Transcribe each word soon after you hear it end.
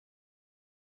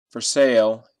For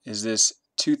sale is this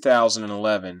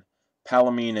 2011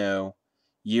 Palomino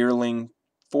Yearling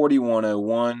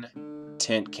 4101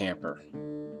 tent camper.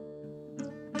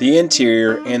 The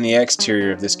interior and the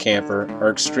exterior of this camper are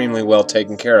extremely well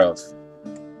taken care of.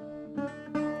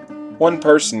 One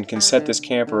person can set this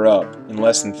camper up in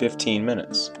less than 15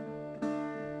 minutes.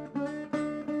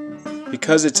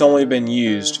 Because it's only been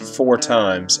used 4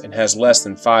 times and has less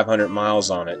than 500 miles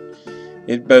on it,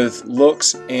 it both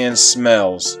looks and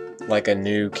smells like a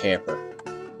new camper.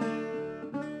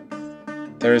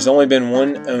 There has only been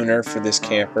one owner for this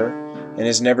camper and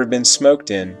has never been smoked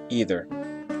in either.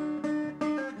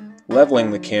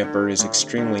 Leveling the camper is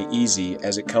extremely easy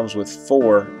as it comes with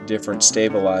 4 different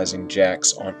stabilizing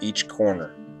jacks on each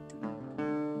corner.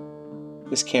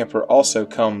 This camper also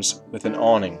comes with an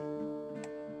awning.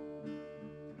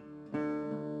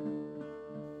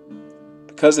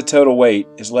 Because the total weight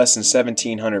is less than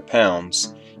 1,700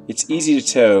 pounds, it's easy to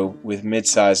tow with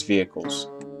mid-sized vehicles.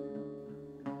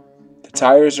 The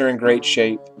tires are in great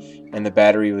shape and the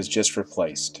battery was just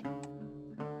replaced.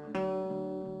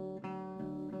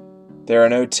 There are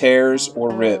no tears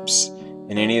or rips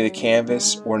in any of the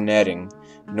canvas or netting,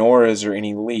 nor is there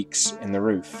any leaks in the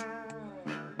roof.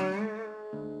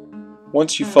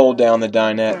 Once you fold down the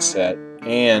dinette set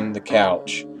and the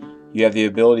couch, you have the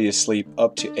ability to sleep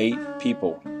up to 8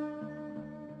 people.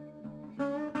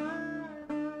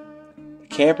 The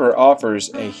camper offers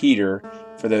a heater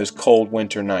for those cold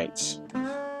winter nights.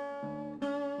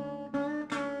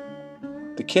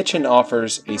 The kitchen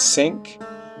offers a sink,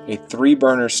 a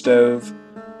 3-burner stove,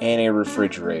 and a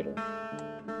refrigerator.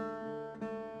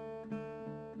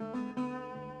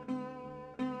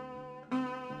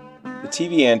 The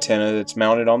TV antenna that's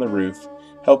mounted on the roof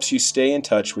helps you stay in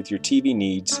touch with your TV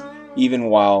needs even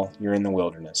while you're in the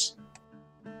wilderness.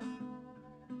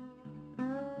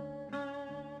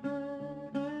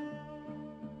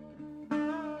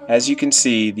 As you can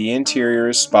see, the interior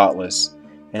is spotless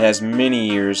and has many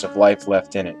years of life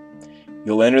left in it.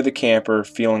 You'll enter the camper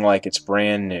feeling like it's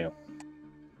brand new.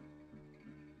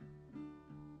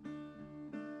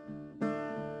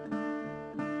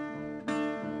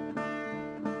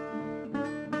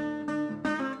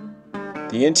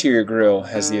 The interior grille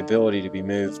has the ability to be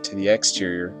moved to the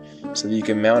exterior so that you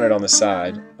can mount it on the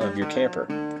side of your camper.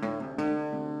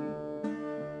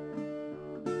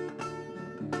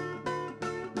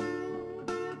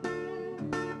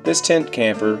 This tent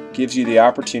camper gives you the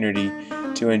opportunity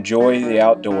to enjoy the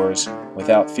outdoors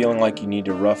without feeling like you need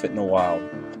to rough it in the wild.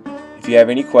 If you have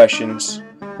any questions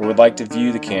or would like to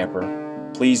view the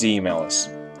camper, please email us.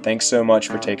 Thanks so much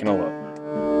for taking a look.